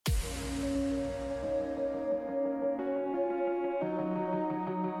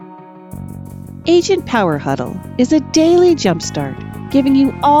Agent Power Huddle is a daily jumpstart, giving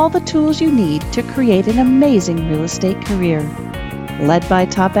you all the tools you need to create an amazing real estate career. Led by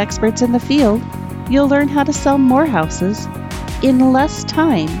top experts in the field, you'll learn how to sell more houses in less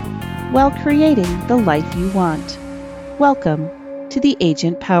time while creating the life you want. Welcome to the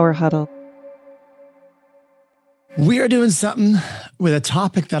Agent Power Huddle. We are doing something with a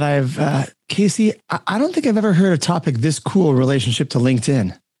topic that Casey, I don't think I've ever heard a topic this cool, relationship to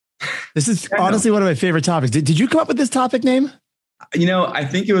LinkedIn. This is honestly one of my favorite topics. Did you come up with this topic name? I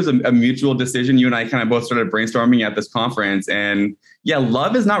think it was a mutual decision. You and I kind of both started brainstorming at this conference, and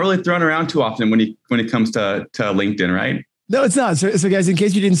love is not really thrown around too often when it comes to LinkedIn, right? No, it's not. So guys, in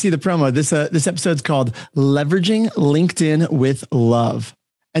case you didn't see the promo, this episode's called Leveraging LinkedIn with Love.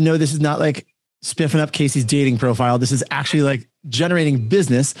 And no, this is not like spiffing up Casey's dating profile. This is actually like generating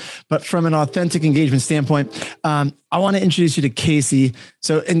business, but from an authentic engagement standpoint. I want to introduce you to Casey.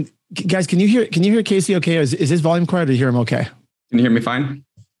 So, and guys, can you hear Casey okay? Is his volume quiet, or do you hear him okay? Can you hear me fine?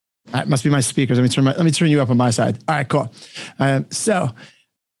 It must be my speakers. Let me turn you up on my side. All right, cool. So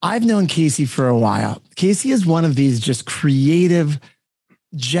I've known Casey for a while. Casey is one of these just creative,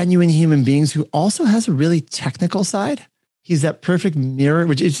 genuine human beings who also has a really technical side. He's that perfect mirror,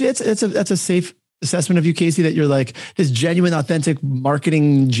 which that's a safe assessment of you, Casey, that you're like this genuine, authentic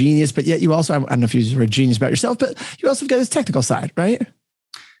marketing genius, but yet you also, I don't know if you use the word genius about yourself, but you also got this technical side, right?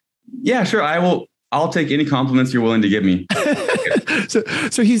 Yeah, sure. I'll take any compliments you're willing to give me.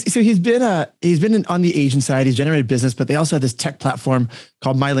 So he's been on the agent side. He's generated business, but they also have this tech platform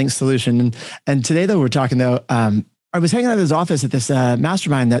called MyLink Solution. And today, though, we're talking I was hanging out at his office at this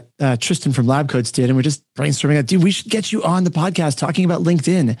mastermind that Tristan from Lab Coats did, and we're just brainstorming. Dude, we should get you on the podcast talking about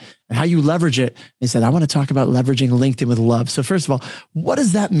LinkedIn and how you leverage it. And he said, I want to talk about leveraging LinkedIn with love. So first of all, what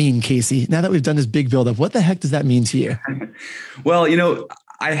does that mean, Casey? Now that we've done this big buildup, what the heck does that mean to you? Well, there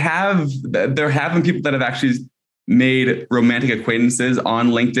have been people that have actually made romantic acquaintances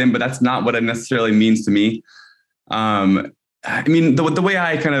on LinkedIn, but that's not what it necessarily means to me. The way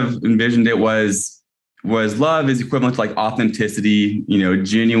I kind of envisioned it was love is equivalent to like authenticity,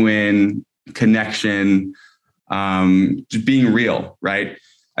 genuine connection, just being real, right?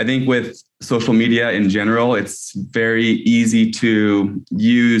 I think with social media in general, it's very easy to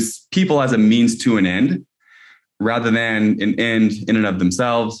use people as a means to an end rather than an end in and of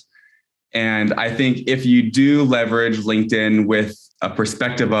themselves. And I think if you do leverage LinkedIn with a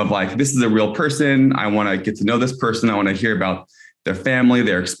perspective of like, this is a real person, I want to get to know this person, I want to hear about their family,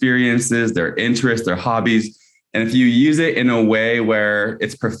 their experiences, their interests, their hobbies. And if you use it in a way where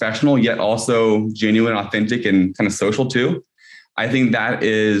it's professional, yet also genuine, authentic, and kind of social too, I think that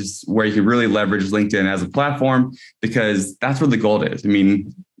is where you can really leverage LinkedIn as a platform, because that's where the gold is.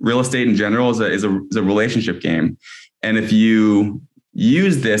 Real estate in general is a relationship game. And if you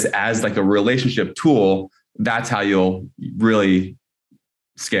use this as like a relationship tool, that's how you'll really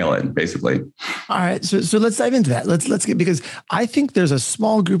scale it, basically. All right. So let's dive into that. Let's get, because I think there's a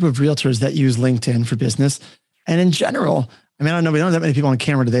small group of realtors that use LinkedIn for business. And in general, I don't know, we don't have that many people on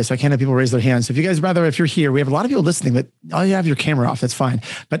camera today, so I can't have people raise their hands. So if you guys, if you're here, we have a lot of people listening, but all you have your camera off, that's fine.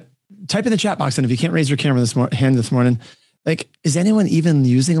 But type in the chat box. And if you can't raise your camera hand this morning, like, is anyone even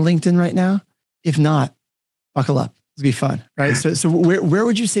using LinkedIn right now? If not, buckle up. It'll be fun. Right. So where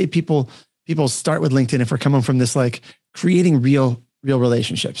would you say people start with LinkedIn if we're coming from this, like creating real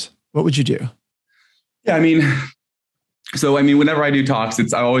relationships? What would you do? Yeah, whenever I do talks,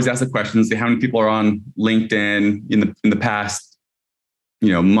 I always ask the question, say how many people are on LinkedIn in the past,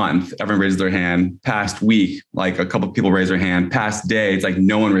 month. Everyone raises their hand. Past week, like a couple of people raise their hand. Past day, it's like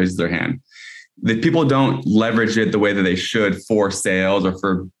no one raises their hand. The people don't leverage it the way that they should for sales or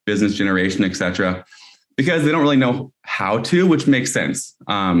for business generation, et cetera, because they don't really know how to, which makes sense.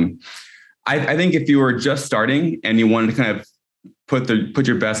 I think if you were just starting and you wanted to kind of put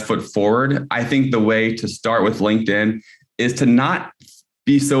your best foot forward, I think the way to start with LinkedIn is to not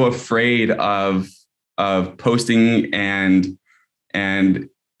be so afraid of posting and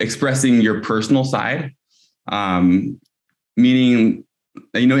expressing your personal side. Meaning,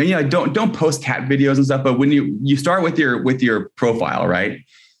 don't post cat videos and stuff, but when you start with your profile, right?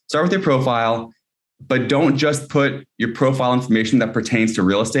 Start with your profile, but don't just put your profile information that pertains to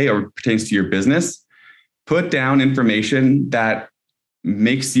real estate or pertains to your business. Put down information that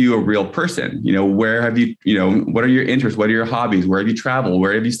makes you a real person. Where have you, what are your interests? What are your hobbies? Where have you traveled?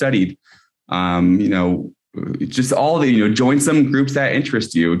 Where have you studied? Just all the, join some groups that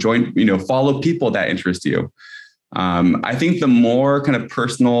interest you, follow people that interest you. I think the more kind of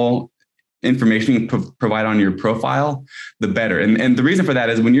personal information you provide on your profile, the better. And the reason for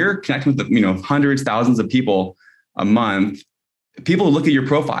that is when you're connecting with hundreds, thousands of people a month, people look at your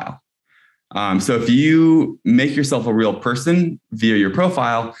profile. So if you make yourself a real person via your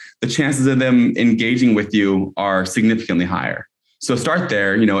profile, the chances of them engaging with you are significantly higher. So start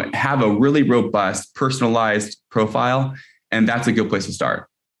there, have a really robust, personalized profile, and that's a good place to start.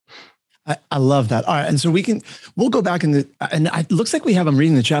 I love that. All right. And so we'll go back and it looks like we have, I'm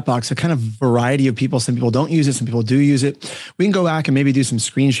reading the chat box, a kind of variety of people. Some people don't use it. Some people do use it. We can go back and maybe do some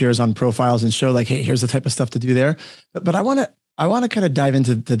screen shares on profiles and show like, hey, here's the type of stuff to do there. But I want to kind of dive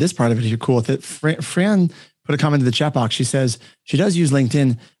into this part of it if you're cool with it. Fran put a comment in the chat box. She says she does use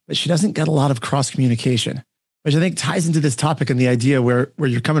LinkedIn, but she doesn't get a lot of cross communication, which I think ties into this topic and the idea where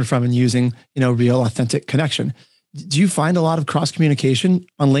you're coming from and using, real authentic connection. Do you find a lot of cross communication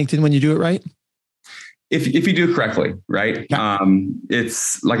on LinkedIn when you do it right? If you do it correctly, right? Yeah.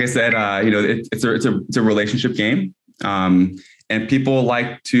 It's like I said, it's a relationship game, and people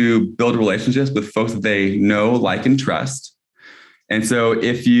like to build relationships with folks that they know, like, and trust. And so,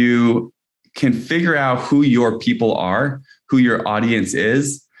 if you can figure out who your people are, who your audience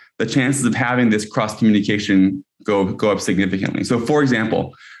is, the chances of having this cross communication go up significantly. So, for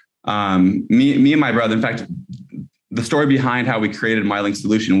example, me and my brother, in fact, the story behind how we created MyLink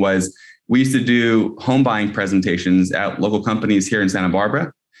Solution was we used to do home buying presentations at local companies here in Santa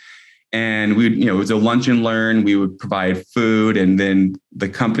Barbara. And it was a lunch and learn. We would provide food and then the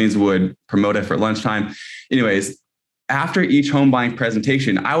companies would promote it for lunchtime. Anyways, after each home buying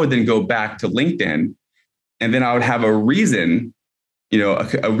presentation, I would then go back to LinkedIn and then I would have a reason,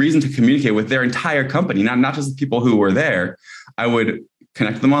 a reason to communicate with their entire company, not just the people who were there. I would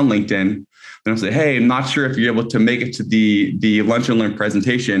connect them on LinkedIn. Then I'll say, hey, I'm not sure if you're able to make it to the lunch and learn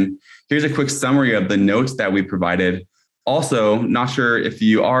presentation. Here's a quick summary of the notes that we provided. Also, not sure if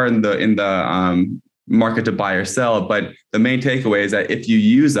you are in the market to buy or sell, but the main takeaway is that if you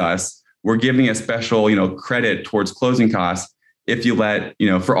use us, we're giving a special, credit towards closing costs if you let,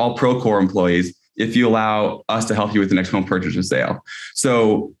 for all Procore employees, if you allow us to help you with the next home purchase or sale.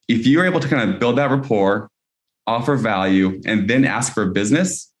 So if you're able to kind of build that rapport, offer value, and then ask for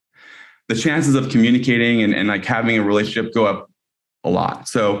business, the chances of communicating and like having a relationship go up a lot.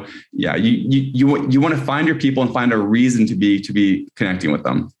 So yeah, you want to find your people and find a reason to be connecting with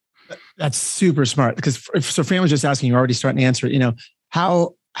them. That's super smart, because so Fran was just asking, you're already starting to answer it.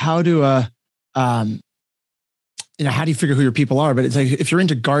 How do how do you figure who your people are? But it's like, if you're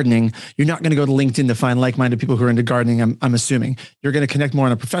into gardening, you're not going to go to LinkedIn to find like-minded people who are into gardening. I'm assuming you're going to connect more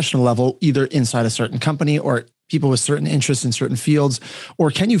on a professional level, either inside a certain company or people with certain interests in certain fields.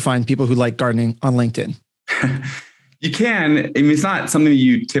 Or can you find people who like gardening on LinkedIn? You can. I mean, it's not something that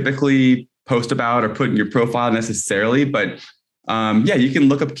you typically post about or put in your profile necessarily, but you can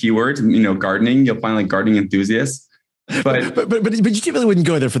look up keywords, gardening, you'll find like gardening enthusiasts. But you typically wouldn't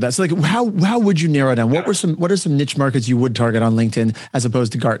go there for that. So like, how would you narrow down? What are some niche markets you would target on LinkedIn as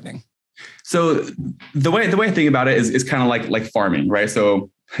opposed to gardening? So the way I think about it is kind of like farming, right? So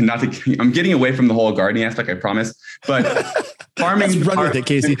I'm getting away from the whole gardening aspect, I promise. But farming, let's run with it,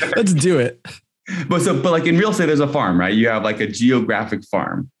 Casey. Let's do it. But like in real estate, there's a farm, right? You have like a geographic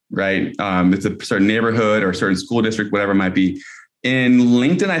farm, right? It's a certain neighborhood or a certain school district, whatever it might be. In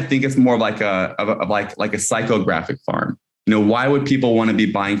LinkedIn, I think it's more like a psychographic farm. Why would people want to be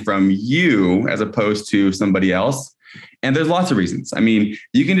buying from you as opposed to somebody else? And there's lots of reasons. I mean,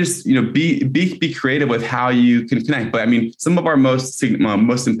 you can just be creative with how you can connect. But I mean, some of our most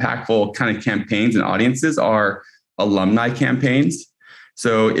impactful kind of campaigns and audiences are alumni campaigns.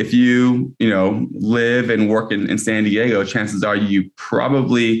 So if you live and work in San Diego, chances are you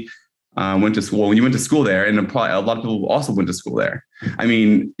probably went to school when you went to school there, and probably a lot of people also went to school there. I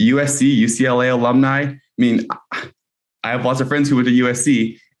mean, USC, UCLA alumni. I mean, I have lots of friends who went to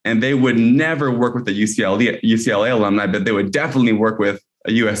USC, and they would never work with the UCLA alumni, but they would definitely work with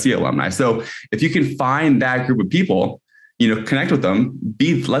a USC alumni. So if you can find that group of people, connect with them,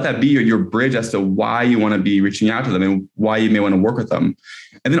 let that be your bridge as to why you want to be reaching out to them and why you may want to work with them,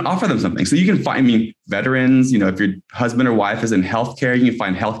 and then offer them something. So you can find, veterans, if your husband or wife is in healthcare, you can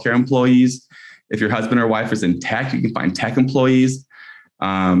find healthcare employees. If your husband or wife is in tech, you can find tech employees.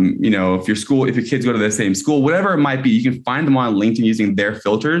 If your kids go to the same school, whatever it might be, you can find them on LinkedIn using their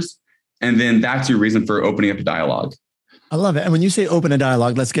filters. And then that's your reason for opening up a dialogue. I love it. And when you say open a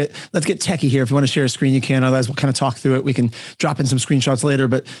dialogue, let's get techie here. If you want to share a screen, you can. Otherwise, we'll kind of talk through it. We can drop in some screenshots later.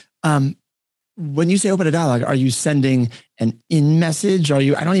 But when you say open a dialogue, are you sending an in message? I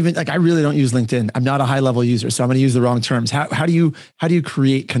really don't use LinkedIn. I'm not a high level user, so I'm going to use the wrong terms. How do you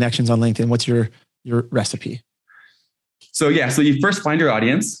create connections on LinkedIn? What's your recipe? So you first find your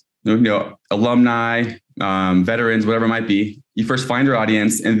audience, alumni, veterans, whatever it might be. You first find your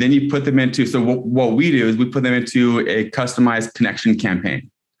audience, and then you put them into, so what we do is we put them into a customized connection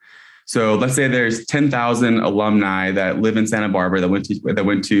campaign. So let's say there's 10,000 alumni that live in Santa Barbara that went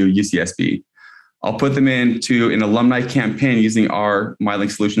to UCSB. I'll put them into an alumni campaign using our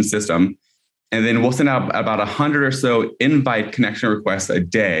MyLink solution system. And then we'll send out about 100 or so invite connection requests a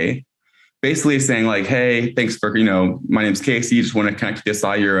day, basically saying like, hey, thanks for, my name's Casey. Just want to connect with you. I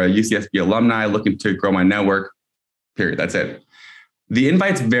saw you're a UCSB alumni looking to grow my network, period. That's it. The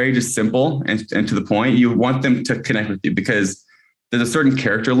invite's very just simple and to the point. You want them to connect with you because there's a certain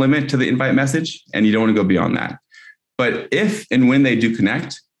character limit to the invite message and you don't want to go beyond that. But if and when they do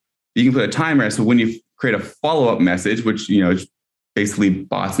connect, you can put a timer. So when you create a follow-up message, which, is basically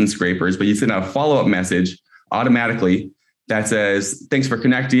bots and scrapers, but you send out a follow-up message automatically that says, thanks for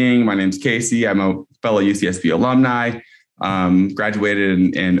connecting. My name's Casey. I'm a fellow UCSB alumni,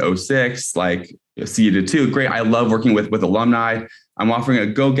 graduated in 06, like see you did too. Great. I love working with alumni. I'm offering a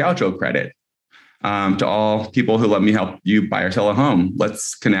Go Gaucho credit to all people who let me help you buy or sell a home.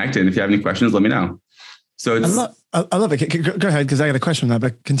 Let's connect. And if you have any questions, let me know. So it's, I love it. Go ahead, because I got a question on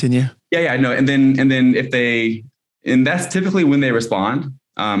that, but continue. Yeah, no. And then and that's typically when they respond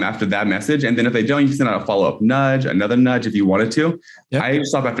after that message. And then if they don't, you can send out a follow-up nudge, another nudge if you wanted to. Yep. I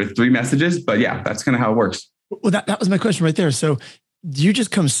stop after 3 messages, but yeah, that's kind of how it works. Well, that was my question right there. So do you just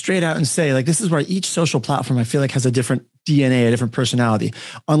come straight out and say, like, this is where each social platform I feel like has a different DNA, a different personality.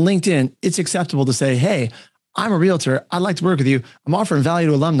 On LinkedIn, it's acceptable to say, hey, I'm a realtor. I'd like to work with you. I'm offering value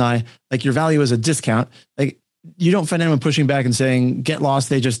to alumni. Like, your value is a discount. Like, you don't find anyone pushing back and saying, get lost.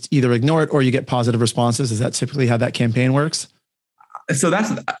 They just either ignore it or you get positive responses. Is that typically how that campaign works? So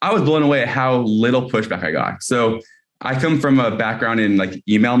I was blown away at how little pushback I got. So I come from a background in like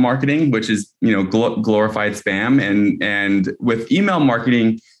email marketing, which is, glorified spam. And with email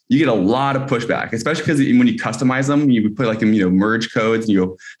marketing, you get a lot of pushback, especially because when you customize them, you put like, merge codes and you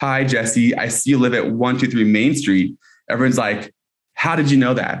go, hi, Jesse, I see you live at 123 Main Street. Everyone's like, how did you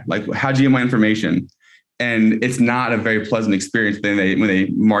know that? Like, how'd you get my information? And it's not a very pleasant experience when they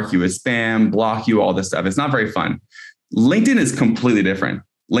mark you as spam, block you, all this stuff. It's not very fun. LinkedIn is completely different.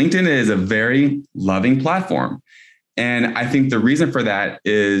 LinkedIn is a very loving platform. And I think the reason for that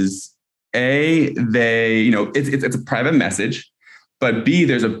is it's a private message, but B,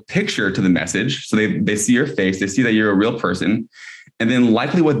 there's a picture to the message. So they see your face, they see that you're a real person. And then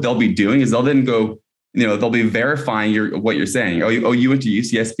likely what they'll be doing is they'll then go, they'll be verifying what you're saying. Oh, you went to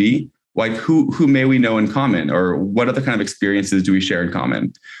UCSB? Like who may we know in common, or what other kind of experiences do we share in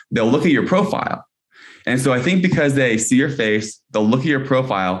common? They'll look at your profile. And so I think because they see your face, they'll look at your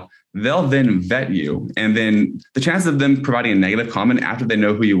profile, they'll then vet you. And then the chances of them providing a negative comment after they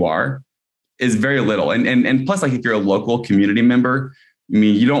know who you are is very little. And plus, like, if you're a local community member, I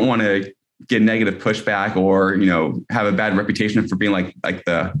mean, you don't want to get negative pushback or, have a bad reputation for being like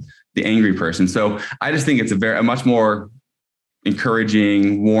the angry person. So I just think it's a much more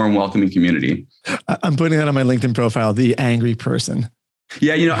encouraging, warm, welcoming community. I'm putting that on my LinkedIn profile, the angry person.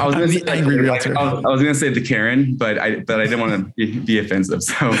 Yeah, I was going to say angry realtor. I was going to say the Karen, but I didn't want to be offensive.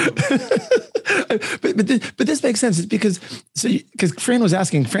 So, but this makes sense. It's because Fran was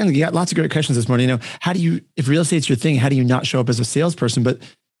asking. Fran, you got lots of great questions this morning. How do you, if real estate's your thing, how do you not show up as a salesperson? But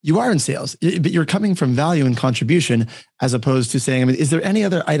you are in sales, but you're coming from value and contribution, as opposed to saying, is there any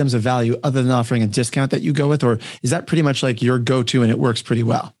other items of value other than offering a discount that you go with, or is that pretty much like your go-to and it works pretty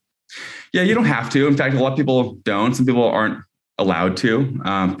well? Yeah, you don't have to. In fact, a lot of people don't. Some people aren't allowed to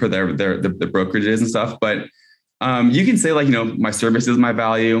for their brokerages and stuff. But you can say, like, my service is my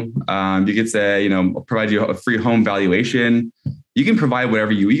value. You could say, I'll provide you a free home valuation. You can provide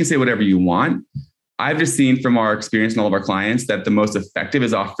you can say whatever you want. I've just seen from our experience and all of our clients that the most effective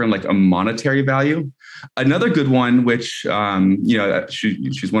is offering like a monetary value. Another good one, which,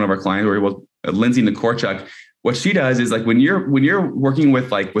 she's one of our clients, or Lindsay Nikorchuk. What she does is, like, when you're working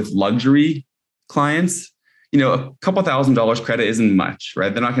with luxury clients, a couple $1,000s credit isn't much,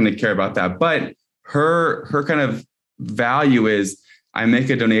 right? They're not going to care about that. But her kind of value is, I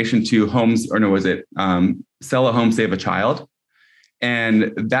make a donation to Sell a Home, Save a Child.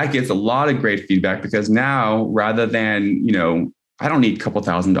 And that gets a lot of great feedback, because now, rather than, I don't need a couple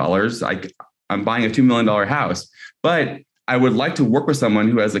 $1,000s. I'm buying a $2 million house, but I would like to work with someone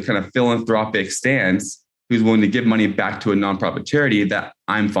who has a kind of philanthropic stance, who's willing to give money back to a nonprofit charity that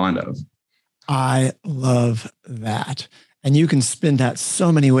I'm fond of. I love that. And you can spin that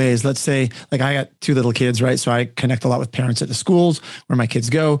so many ways. Let's say, like, I got 2 little kids, right? So I connect a lot with parents at the schools where my kids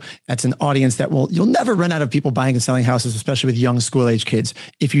go. That's an audience that you'll never run out of people buying and selling houses, especially with young school-age kids.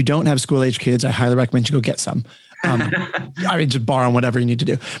 If you don't have school-age kids, I highly recommend you go get some. Just borrow whatever you need to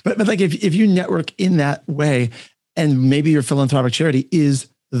do. But like, if you network in that way, and maybe your philanthropic charity is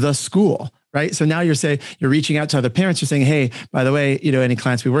the school, right? So now you're reaching out to other parents. You're saying, hey, by the way, any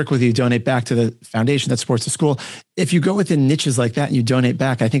clients we work with, you donate back to the foundation that supports the school. If you go within niches like that and you donate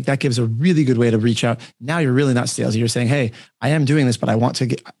back, I think that gives a really good way to reach out. Now you're really not salesy. You're saying, hey, I am doing this, but I want to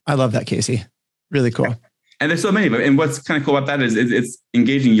get, I love that, Casey. Really cool. And there's so many, and what's kind of cool about that is it's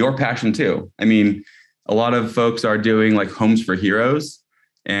engaging your passion too. I mean, a lot of folks are doing like Homes for Heroes.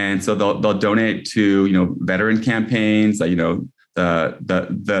 And so they'll donate to, veteran campaigns, like,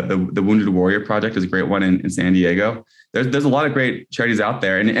 the Wounded Warrior Project is a great one in San Diego. There's a lot of great charities out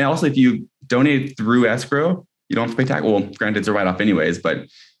there. And also if you donate through escrow, you don't have to pay tax. Well, granted, it's a write-off anyways, but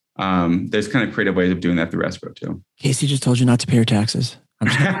there's kind of creative ways of doing that through escrow too. Casey just told you not to pay your taxes.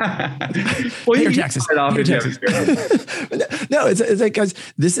 Well, pay your taxes. No, it's like, guys,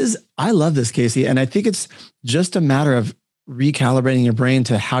 I love this, Casey. And I think it's just a matter of recalibrating your brain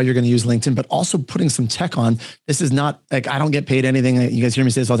to how you're going to use LinkedIn, but also putting some tech on. This is not like, I don't get paid anything. You guys hear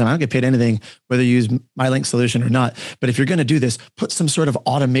me say this all the time. I don't get paid anything, whether you use MyLink solution or not. But if you're going to do this, put some sort of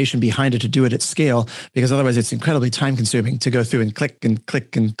automation behind it to do it at scale, because otherwise it's incredibly time consuming to go through and click and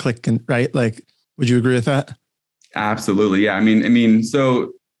click and click and right. Like, would you agree with that? Absolutely. Yeah. I mean,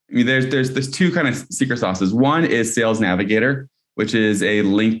 there's two kind of secret sauces. One is Sales Navigator, which is a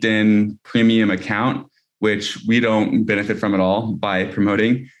LinkedIn premium account, which we don't benefit from at all by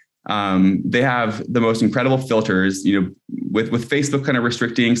promoting. They have the most incredible filters, with Facebook kind of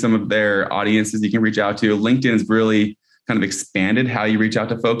restricting some of their audiences you can reach out to. LinkedIn has really kind of expanded how you reach out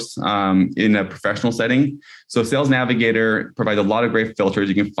to folks in a professional setting. So Sales Navigator provides a lot of great filters.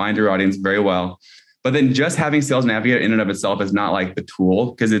 You can find your audience very well. But then just having Sales Navigator in and of itself is not like the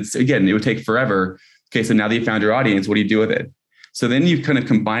tool, because it would take forever. Okay, so now that you found your audience, what do you do with it? So then you kind of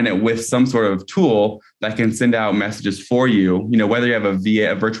combine it with some sort of tool that can send out messages for you, whether you have a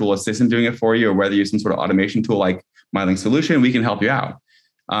VA, a virtual assistant doing it for you, or whether you use some sort of automation tool like MyLink Solution, we can help you out.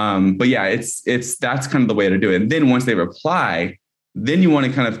 But yeah, that's kind of the way to do it. And then once they reply, then you want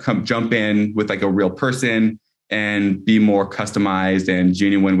to kind of jump in with like a real person and be more customized and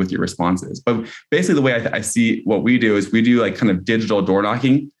genuine with your responses. But basically the way I see what we do is we do like kind of digital door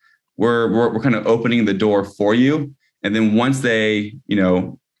knocking. We're kind of opening the door for you. And then once you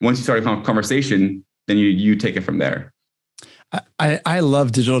start a conversation, then you take it from there. I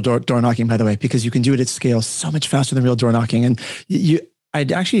love digital door knocking, by the way, because you can do it at scale so much faster than real door knocking. And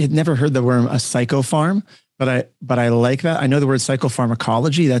I'd actually had never heard the word a psychopharm, but I like that. I know the word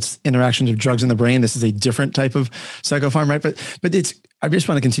psychopharmacology, that's interactions of drugs in the brain. This is a different type of psychopharm, right? But I just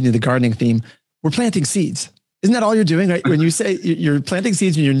want to continue the gardening theme. We're planting seeds. Isn't that all you're doing, right? When you say you're planting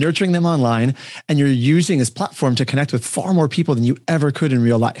seeds and you're nurturing them online, and you're using this platform to connect with far more people than you ever could in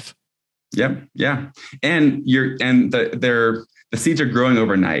real life. Yep. Yeah. And the seeds are growing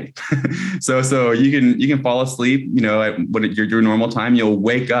overnight. so you can fall asleep, when your normal time, you'll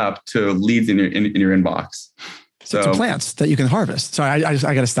wake up to leads in your inbox. So to plants that you can harvest. Sorry, I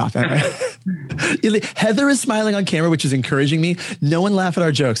got to stop. Heather is smiling on camera, which is encouraging me. No one laugh at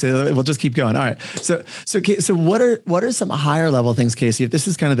our jokes. We'll just keep going. All right. So what are some higher level things, Casey? If this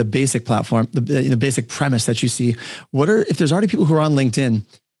is kind of the basic platform, the basic premise that you see, if there's already people who are on LinkedIn,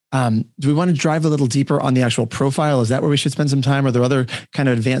 do we want to drive a little deeper on the actual profile? Is that where we should spend some time? Or are there other kind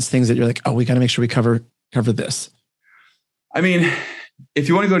of advanced things that you're like, oh, we got to make sure we cover this? I mean, if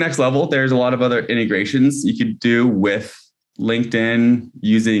you want to go next level, there's a lot of other integrations you could do with LinkedIn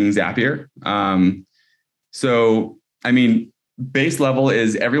using Zapier. Base level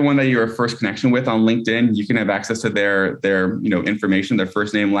is everyone that you're a first connection with on LinkedIn. You can have access to their information, their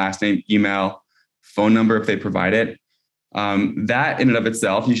first name, last name, email, phone number if they provide it. That in and of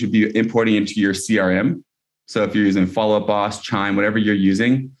itself, you should be importing into your CRM. So if you're using Follow Up Boss, Chime, whatever you're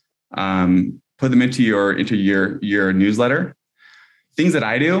using, put them into your newsletter. Things that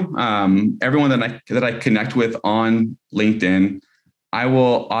I do, everyone that I connect with on LinkedIn, I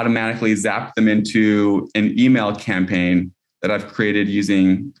will automatically zap them into an email campaign that I've created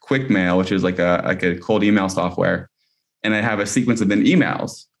using QuickMail, which is like a cold email software. And I have a sequence of then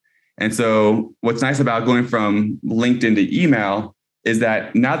emails. And so what's nice about going from LinkedIn to email is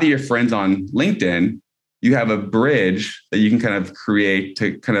that now that you're friends on LinkedIn, you have a bridge that you can kind of create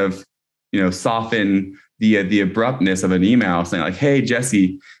to kind of, soften the abruptness of an email saying like, hey,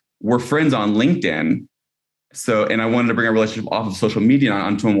 Jesse, we're friends on LinkedIn. So, and I wanted to bring our relationship off of social media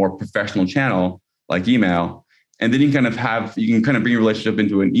onto a more professional channel like email. And then you can kind of bring your relationship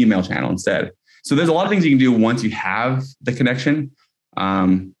into an email channel instead. So there's a lot of things you can do once you have the connection.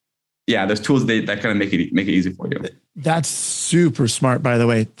 There's tools that kind of make it easy for you. That's super smart, by the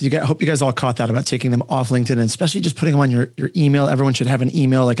way. I hope you guys all caught that about taking them off LinkedIn, and especially just putting them on your email. Everyone should have an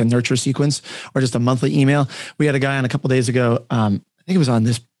email, like a nurture sequence or just a monthly email. We had a guy on a couple of days ago. I think it was on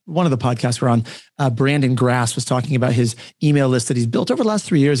this one of the podcasts we're on, Brandon Grass was talking about his email list that he's built over the last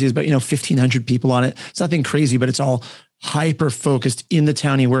 3 years. He has about, 1,500 people on it. It's nothing crazy, but it's all hyper focused in the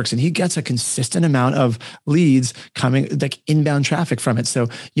town he works. And he gets a consistent amount of leads coming, like inbound traffic from it. So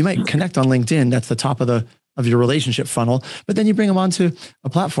you might connect on LinkedIn. That's the top of your relationship funnel, but then you bring them onto a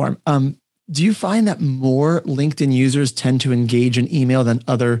platform. Do you find that more LinkedIn users tend to engage in email than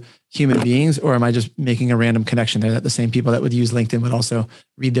other human beings? Or am I just making a random connection there that the same people that would use LinkedIn would also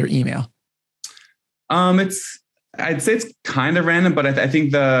read their email? I'd say it's kind of random, but I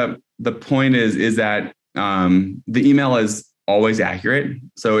think the point is that the email is always accurate.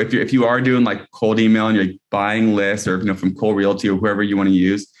 So if you are doing like cold email and you're buying lists or from Cold Realty or whoever you want to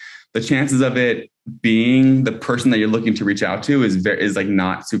use, the chances of it being the person that you're looking to reach out to is like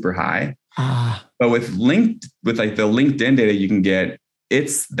not super high. But with the LinkedIn data you can get,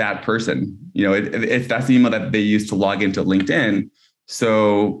 it's that person. If that's the email that they use to log into LinkedIn,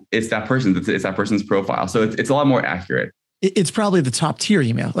 so it's that person. It's that person's profile. So it's a lot more accurate. It's probably the top tier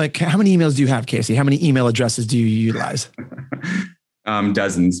email. Like, how many emails do you have, Casey? How many email addresses do you utilize?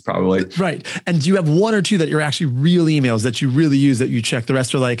 Dozens, probably. Right. And do you have one or two that you're actually real emails that you really use, that you check? The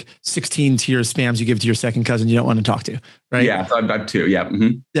rest are like 16 tier spams you give to your second cousin you don't want to talk to, right? Yeah, so I've got two. Yeah. Mm-hmm.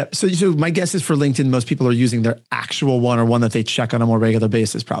 Yeah. So my guess is for LinkedIn, most people are using their actual one or one that they check on a more regular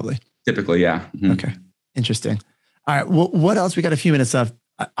basis, probably. Typically, yeah. Mm-hmm. Okay. Interesting. All right. Well, what else? We got a few minutes left.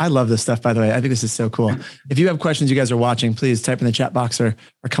 I love this stuff, by the way. I think this is so cool. If you have questions, you guys are watching, please type in the chat box or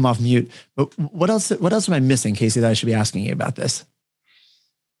come off mute. But what else am I missing, Casey, that I should be asking you about this?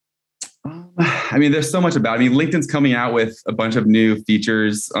 There's so much about it. LinkedIn's coming out with a bunch of new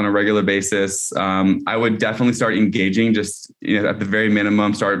features on a regular basis. I would definitely start engaging, just at the very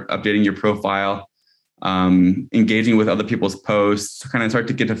minimum, start updating your profile, engaging with other people's posts, kind of start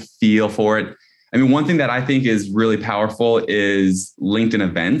to get a feel for it. One thing that I think is really powerful is LinkedIn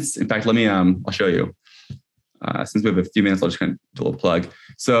events. In fact, I'll show you. Since we have a few minutes, I'll just kind of do a little plug.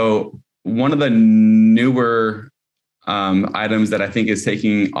 So one of the newer items that I think is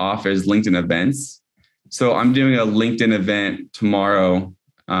taking off is LinkedIn events. So I'm doing a LinkedIn event tomorrow,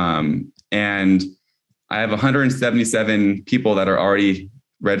 and I have 177 people that are already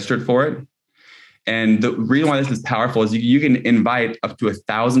registered for it. And the reason why this is powerful is you can invite up to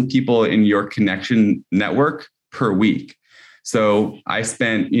 1,000 people in your connection network per week. So I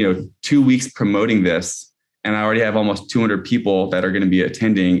spent 2 weeks promoting this, and I already have almost 200 people that are going to be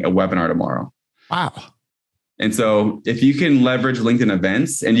attending a webinar tomorrow. Wow. And so if you can leverage LinkedIn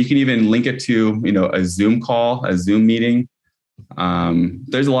events, and you can even link it to, a Zoom call, a Zoom meeting,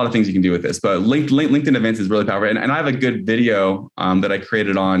 there's a lot of things you can do with this, but LinkedIn events is really powerful. And I have a good video that I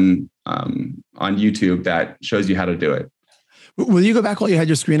created on YouTube that shows you how to do it. Will you go back while you had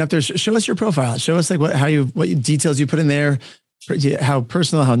your screen up there? Show us your profile. Show us like what details you put in there, how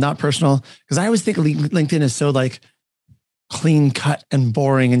personal, how not personal. Because I always think LinkedIn is so like clean cut and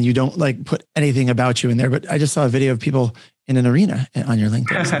boring, and you don't like put anything about you in there. But I just saw a video of people in an arena on your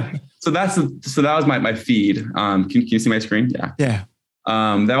LinkedIn. So that was my feed. Can you see my screen? Yeah. Yeah.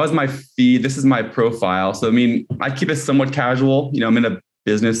 That was my feed. This is my profile. So, I keep it somewhat casual. I'm in a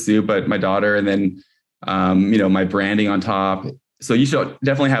business suit, but my daughter, and then, my branding on top. So you should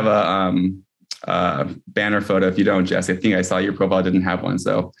definitely have a banner photo. If you don't, Jess, I think I saw your profile didn't have one.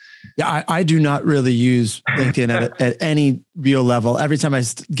 So yeah, I do not really use LinkedIn at any real level. Every time I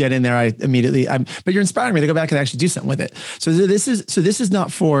get in there, I immediately, but you're inspiring me to go back and actually do something with it. So this is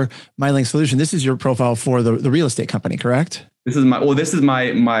not for MyLink Solution. This is your profile for the real estate company, correct? This is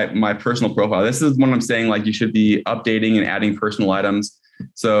my personal profile. This is what I'm saying. Like, you should be updating and adding personal items.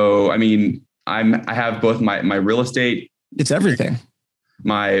 So, I have both my real estate. It's everything.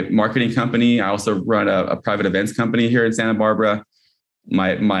 My marketing company. I also run a private events company here in Santa Barbara.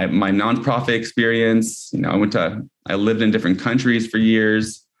 My nonprofit experience. I lived in different countries for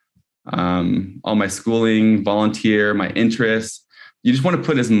years. All my schooling, volunteer, my interests. You just want to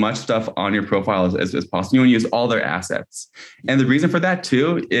put as much stuff on your profile as possible. You want to use all their assets. And the reason for that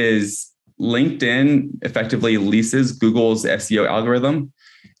too is LinkedIn effectively leases Google's SEO algorithm.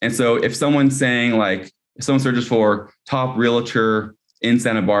 And so if someone's saying, like, if someone searches for top realtor in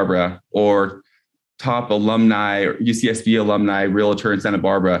Santa Barbara, or top alumni or UCSB alumni realtor in Santa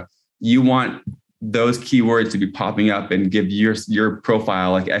Barbara, you want those keywords to be popping up and give your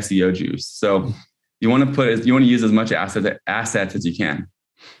profile like SEO juice. So you want to use as much assets as you can.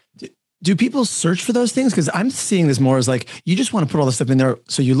 Do people search for those things? Because I'm seeing this more as like, you just want to put all this stuff in there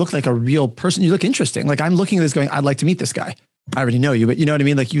so you look like a real person. You look interesting. Like, I'm looking at this going, I'd like to meet this guy. I already know you, but you know what I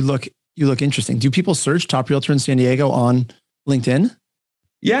mean? Like, you look interesting. Do people search top realtor in San Diego on LinkedIn?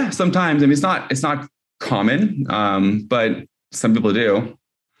 Yeah, sometimes. It's not common, but some people do.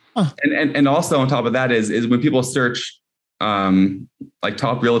 And also on top of that is when people search like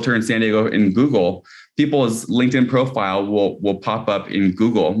top realtor in San Diego in Google, people's LinkedIn profile will pop up in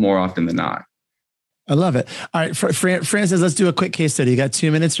Google more often than not. I love it. All right. Fran says, let's do a quick case study. You got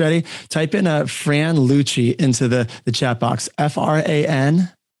 2 minutes ready? Type in Fran Lucci into the chat box. FranLucci.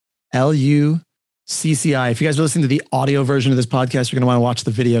 If you guys are listening to the audio version of this podcast, you're going to want to watch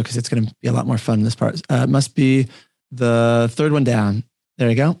the video because it's going to be a lot more fun in this part. It must be the third one down. There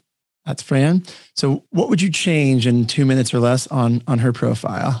you go. That's Fran. So what would you change in 2 minutes or less on her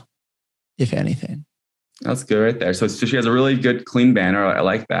profile, if anything? That's good right there. So she has a really good, clean banner. I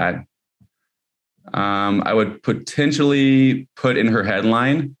like that. I would potentially put in her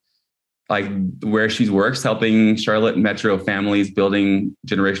headline, like where she works, helping Charlotte Metro families building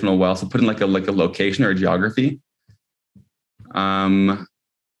generational wealth. So put in like a location or a geography. I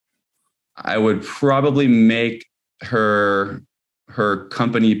would probably make her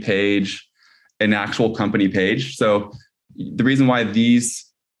company page an actual company page. So the reason why these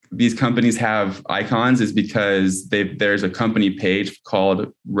companies have icons is because there's a company page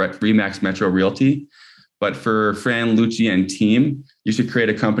called Remax Metro Realty. But for Fran Lucci and team, you should create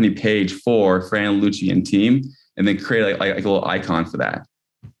a company page for Fran Lucci and team, and then create like a little icon for that.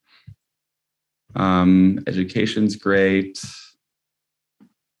 Education's great.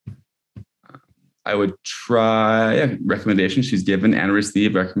 I would try recommendations she's given and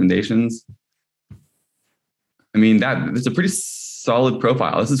received recommendations. I mean, that's a pretty solid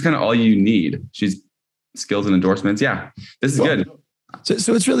profile. This is kind of all you need. She's skills and endorsements. Yeah, this is good.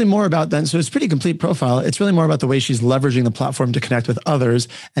 So it's really more about then. So it's a pretty complete profile. It's really more about the way she's leveraging the platform to connect with others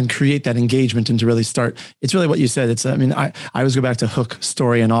and create that engagement and to really start. It's really what you said. It's, I mean, I always go back to hook,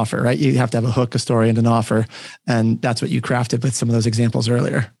 story, and offer, right? You have to have a hook, a story, and an offer. And that's what you crafted with some of those examples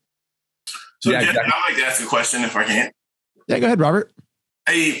earlier. So yeah, exactly. I'd like to ask a question if I can. Yeah, go ahead, Robert.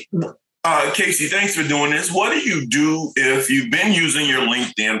 Hey, Casey, thanks for doing this. What do you do if you've been using your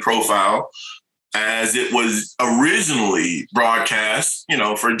LinkedIn profile as it was originally broadcast,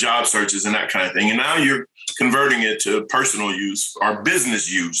 for job searches and that kind of thing, and now you're converting it to personal use or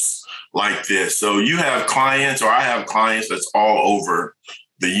business use like this? So you have clients, or I have clients that's all over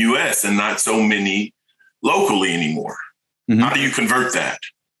the US and not so many locally anymore. Mm-hmm. How do you convert that?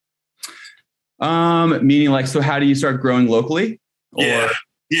 Meaning like, so how do you start growing locally? Yeah.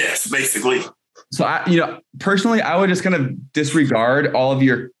 Yes, basically. So personally, I would just kind of disregard all of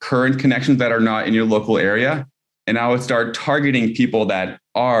your current connections that are not in your local area. And I would start targeting people that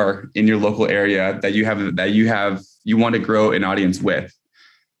are in your local area that you want to grow an audience with.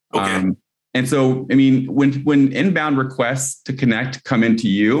 Okay. And so, I mean, when inbound requests to connect come into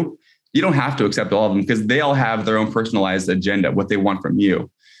you, you don't have to accept all of them because they all have their own personalized agenda, what they want from you.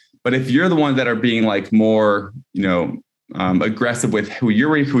 But if you're the ones that are being like more, aggressive with who you're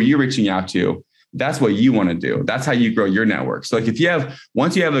reaching out to, that's what you want to do. That's how you grow your network. So like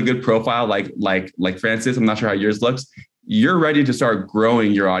once you have a good profile, like Francis, I'm not sure how yours looks, you're ready to start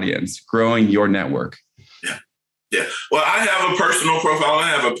growing your audience, growing your network. Yeah. Well, I have a personal profile. I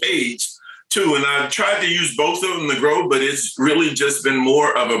have a page too, and I've tried to use both of them to grow, but it's really just been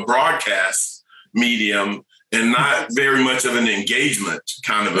more of a broadcast medium and not very much of an engagement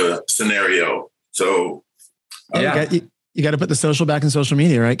kind of a scenario. So you got to put the social back in social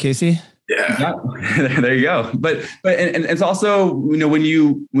media, right, Casey? Yeah. There you go. But it's also, when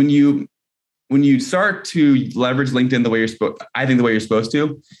you start to leverage LinkedIn the way you're supposed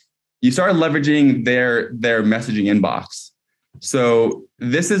to, you start leveraging their messaging inbox. So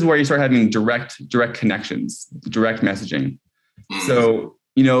this is where you start having direct connections, direct messaging. So,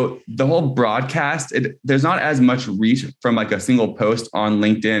 the whole broadcast, there's not as much reach from like a single post on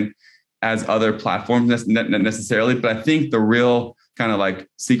LinkedIn as other platforms necessarily. But I think the real kind of like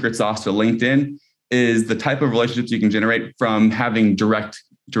secret sauce to LinkedIn is the type of relationships you can generate from having direct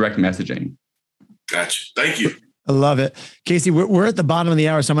messaging. Gotcha. Thank you. I love it. Casey, we're at the bottom of the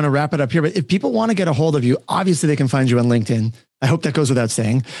hour, so I'm going to wrap it up here. But if people want to get a hold of you, obviously they can find you on LinkedIn. I hope that goes without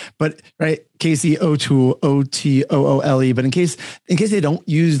saying. But right, Casey Otoole, Otoole. But in case they don't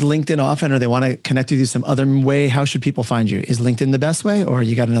use LinkedIn often or they want to connect with you some other way, how should people find you? Is LinkedIn the best way, or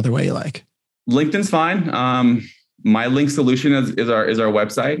you got another way you like? LinkedIn's fine. My link solution is our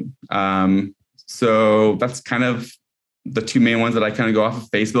website. So that's kind of the two main ones that I kind of go off of.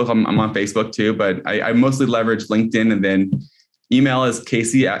 Facebook. I'm on Facebook too, but I mostly leverage LinkedIn, and then email is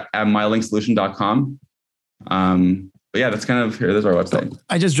casey@mylinksolution.com. yeah, that's there's our website.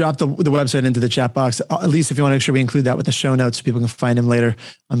 I just dropped the website into the chat box. At least if you want to make sure we include that with the show notes so people can find him later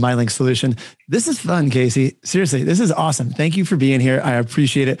on MyLink Solution. This is fun, Casey. Seriously, this is awesome. Thank you for being here. I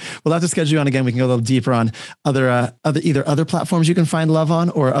appreciate it. We'll have to schedule you on again. We can go a little deeper on either other platforms you can find love on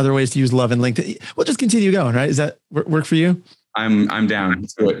or other ways to use love in LinkedIn. We'll just continue going, right? Does that work for you? I'm down.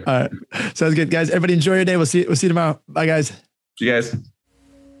 Let's do it. All right. Sounds good, guys. Everybody enjoy your day. We'll see you tomorrow. Bye, guys. See you guys.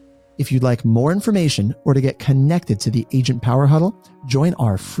 If you'd like more information or to get connected to the Agent Power Huddle, join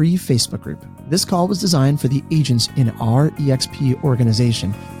our free Facebook group. This call was designed for the agents in our EXP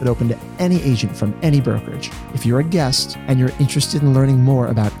organization, but open to any agent from any brokerage. If you're a guest and you're interested in learning more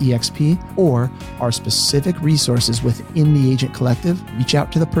about EXP or our specific resources within the Agent Collective, reach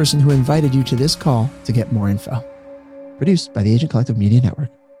out to the person who invited you to this call to get more info. Produced by the Agent Collective Media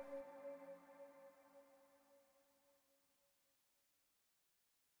Network.